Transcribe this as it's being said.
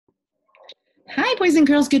Hi, boys and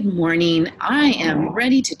girls. Good morning. I am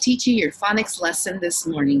ready to teach you your phonics lesson this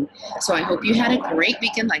morning. So I hope you had a great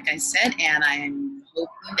weekend, like I said, and I'm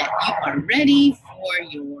hoping that you are ready for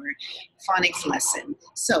your phonics lesson.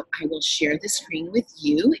 So I will share the screen with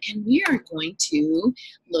you, and we are going to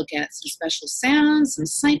look at some special sounds, some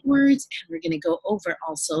sight words, and we're going to go over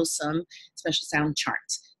also some special sound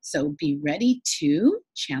charts. So be ready to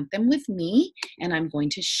chant them with me, and I'm going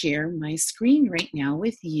to share my screen right now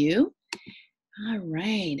with you. All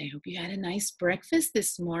right, I hope you had a nice breakfast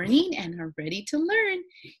this morning and are ready to learn.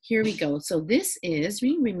 Here we go. So this is,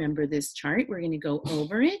 remember this chart, we're going to go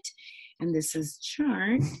over it. And this is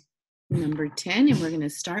chart number 10, and we're going to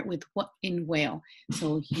start with what in whale.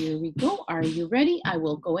 So here we go. Are you ready? I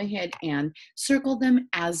will go ahead and circle them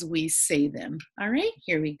as we say them. All right,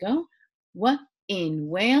 here we go. What in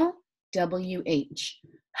whale? W-H.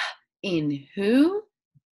 In who?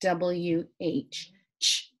 W-H.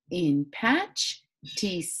 In patch,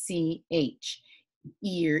 T-C-H.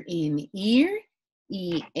 Ear in ear,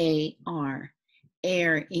 E-A-R.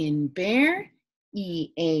 Air in bear,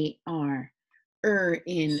 E-A-R.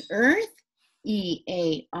 In earth,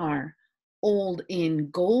 E-A-R. Old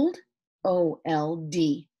in gold,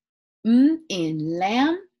 O-L-D. In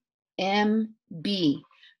lamb, M-B.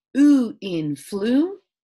 Oo in flu,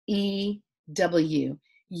 E-W.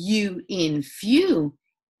 U in few,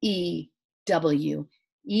 E-W.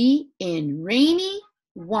 E in rainy,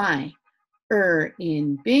 Y.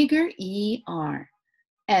 In bigger, E-R.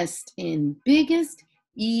 Est in biggest,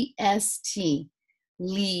 E-S-T.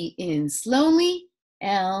 Lee in slowly,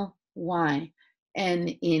 L-Y. N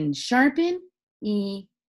in sharpen,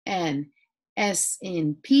 E-N. S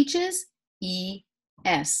in peaches,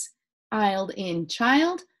 E-S. Ild in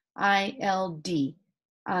child, I-L-D.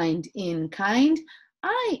 Ind in kind,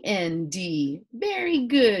 I-N-D. Very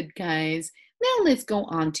good, guys. Now let's go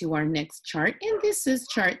on to our next chart, and this is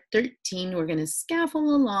chart 13. We're going to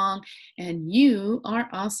scaffold along, and you are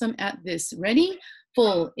awesome at this. Ready?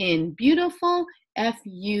 Full in beautiful,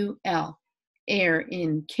 F-U-L. Air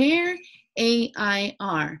in care,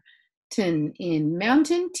 A-I-R. Tin in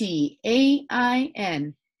mountain,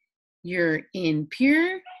 T-A-I-N. You're in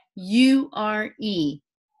pure, U-R-E.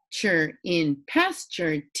 Chur in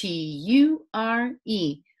pasture,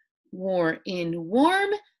 T-U-R-E. War in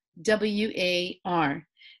warm, W-A-R.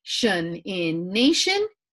 Shun in nation,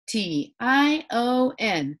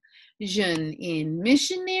 T-I-O-N. Jun in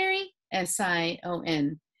missionary,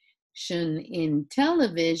 S-I-O-N. Shun in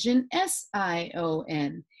television,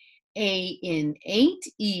 S-I-O-N. A in eight,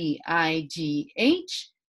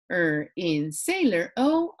 E-I-G-H. In sailor,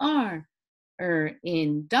 O-R.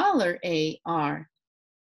 In dollar, A-R.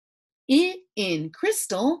 I in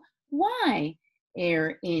crystal, Y.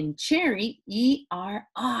 Air in cherry,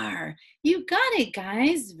 E-R-R. You got it,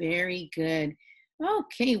 guys. Very good.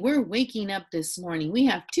 Okay, we're waking up this morning. We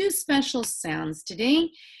have two special sounds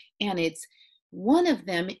today, and one of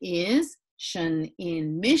them is shun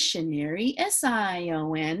in missionary,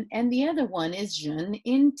 S-I-O-N, and the other one is jun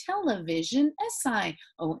in television,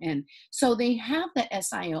 S-I-O-N. So they have the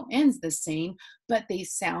S-I-O-Ns the same, but they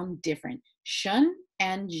sound different. Shun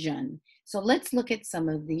and jun. So let's look at some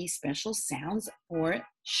of the special sounds for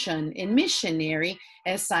shun in missionary,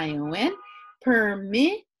 S-I-O-N.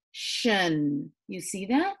 Permission. You see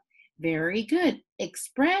that? Very good.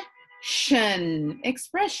 Expression.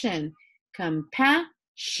 Expression.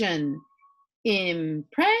 Compassion.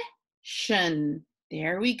 Impression.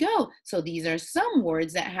 There we go. So these are some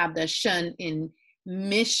words that have the shun in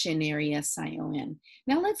missionary, S-I-O-N.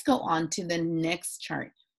 Now let's go on to the next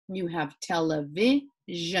chart. You have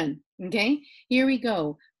television. Okay, here we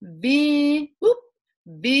go. Vision,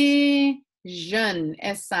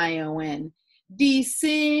 S-I-O-N.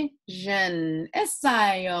 Decision,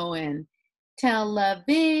 S-I-O-N.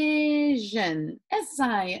 Television,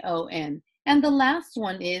 S-I-O-N. And the last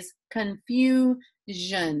one is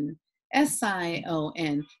confusion,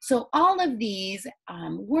 S-I-O-N. So all of these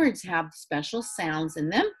words have special sounds in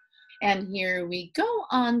them. And here we go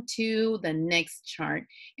on to the next chart.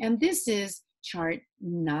 And this is chart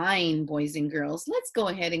 9, boys and girls. Let's go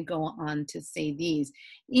ahead and go on to say these.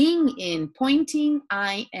 Ing in pointing,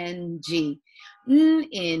 I-N-G. N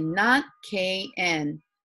in not, K-N.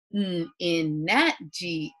 N in nat,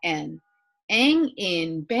 G-N. Ang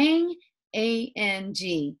in bang,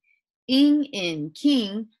 A-N-G. Ing in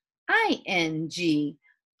king, I-N-G.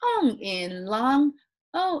 Ong in long,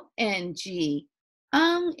 O-N-G.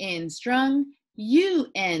 In strung,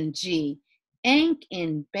 U-N-G. Ank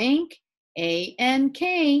in bank,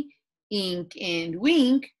 A-N-K. Ink and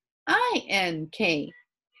wink, I-N-K.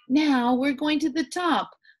 Now we're going to the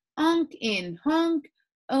top. Unk in hunk,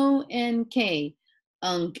 O-N-K.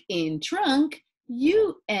 Unk in trunk,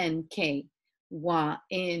 U-N-K. Wa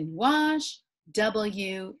in wash,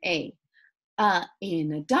 W-A.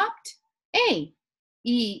 In adopt, A.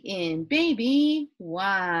 E in baby,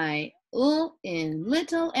 Y. L in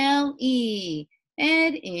little, L-E.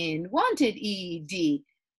 Ed in wanted, E-D.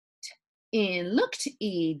 In looked,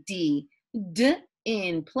 E-D. D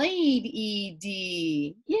in played,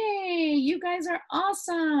 E-D. Yay, you guys are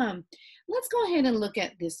awesome. Let's go ahead and look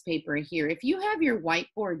at this paper here. If you have your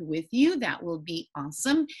whiteboard with you, that will be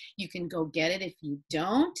awesome. You can go get it. If you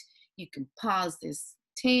don't, you can pause this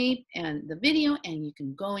tape and the video and you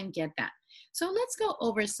can go and get that. So let's go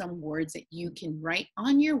over some words that you can write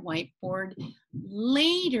on your whiteboard.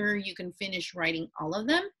 Later, you can finish writing all of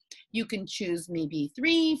them. You can choose maybe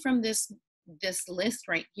 3 from this list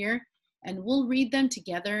right here, and we'll read them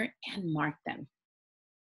together and mark them.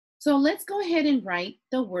 So let's go ahead and write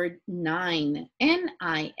the word nine,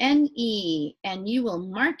 N-I-N-E, and you will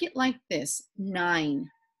mark it like this, 9.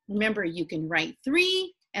 Remember, you can write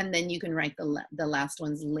 3, and then you can write the last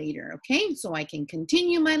ones later, okay? So I can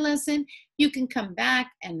continue my lesson. You can come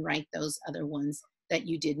back and write those other ones that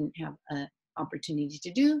you didn't have an opportunity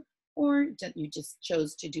to do, or that you just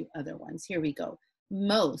chose to do other ones. Here we go.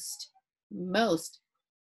 Most,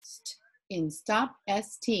 in stop,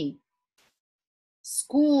 S-T.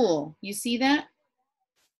 School, you see that?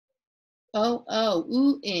 O-O,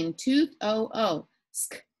 oo in tooth, O-O.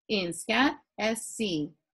 Sk in scat,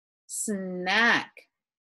 S-C. Snack,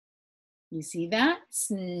 you see that?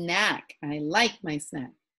 Snack, I like my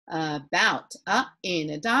snack. About, up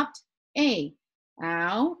in adopt, A.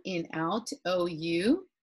 Ow in out, O-U.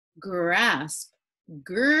 Grasp,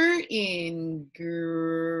 gr in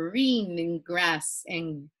green, in grass,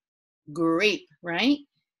 and grape, right?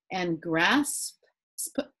 And grasp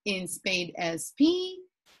in spade, S-P,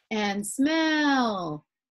 and smell,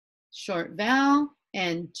 short vowel,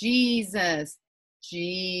 and Jesus.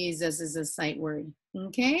 Jesus is a sight word,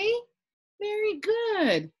 okay? Very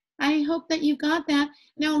good. I hope that you got that.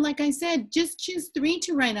 Now, like I said, just choose 3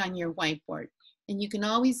 to write on your whiteboard. And you can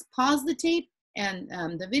always pause the tape and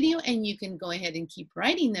the video, and you can go ahead and keep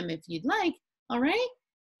writing them if you'd like, all right?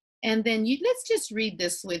 And then let's just read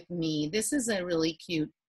this with me. This is a really cute,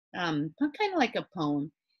 kind of like a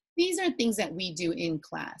poem. These are things that we do in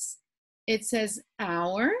class. It says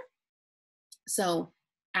our, so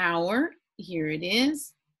our, here it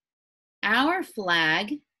is. Our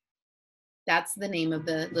flag, that's the name of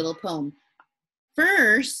the little poem.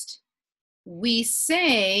 First, we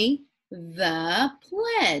say the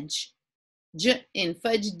pledge, J in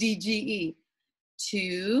fudge, D-G-E,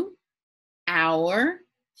 to our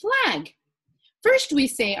flag. First, we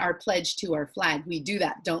say our pledge to our flag. We do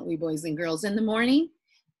that, don't we, boys and girls, in the morning?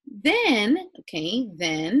 Then, okay,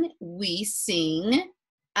 then we sing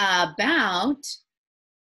about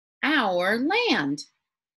our land,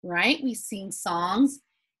 right? We sing songs,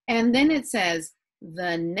 and then it says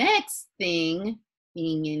the next thing,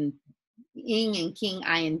 ing and king,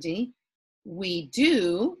 ing, we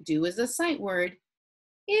do is a sight word,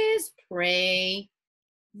 is pray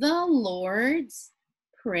the Lord's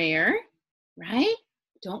Prayer, right?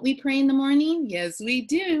 Don't we pray in the morning? Yes, we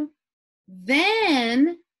do.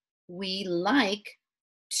 Then we like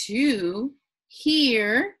to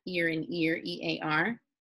hear, ear and ear, E-A-R,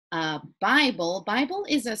 Bible. Bible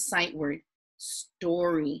is a sight word.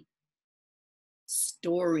 Story.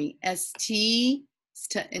 Story. S-T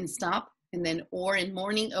and stop, and then or in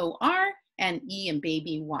morning, O-R, and E and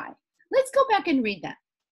baby, Y. Let's go back and read that.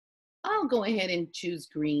 I'll go ahead and choose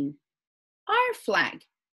green. Our flag.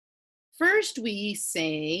 First, we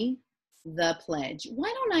say the pledge.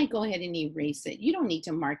 Why don't I go ahead and erase it? You don't need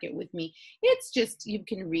to mark it with me. It's just, you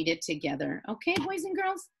can read it together. Okay, boys and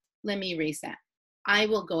girls? Let me erase that. I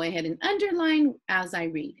will go ahead and underline as I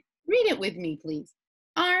read. Read it with me, please.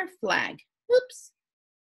 Our flag. Oops.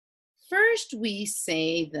 First, we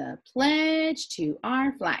say the pledge to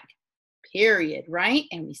our flag. Period, right?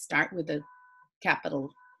 And we start with a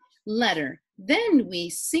capital letter. Then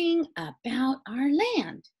we sing about our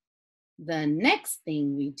land. The next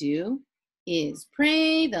thing we do is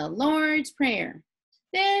pray the Lord's Prayer.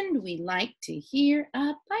 Then we like to hear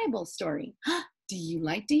a Bible story. Do you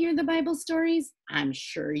like to hear the Bible stories? I'm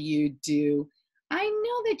sure you do. I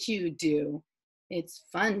know that you do. It's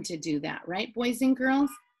fun to do that, right, boys and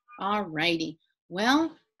girls? All righty.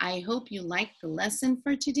 Well, I hope you liked the lesson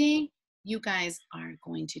for today. You guys are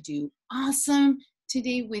going to do awesome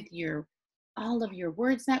today with all of your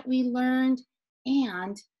words that we learned.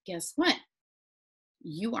 And guess what?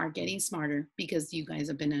 You are getting smarter because you guys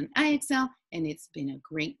have been on IXL and it's been a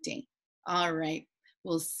great day. All right.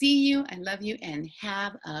 We'll see you. I love you and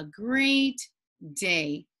have a great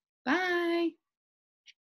day. Bye.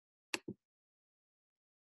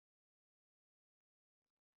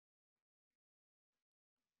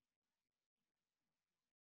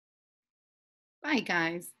 Bye,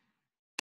 guys.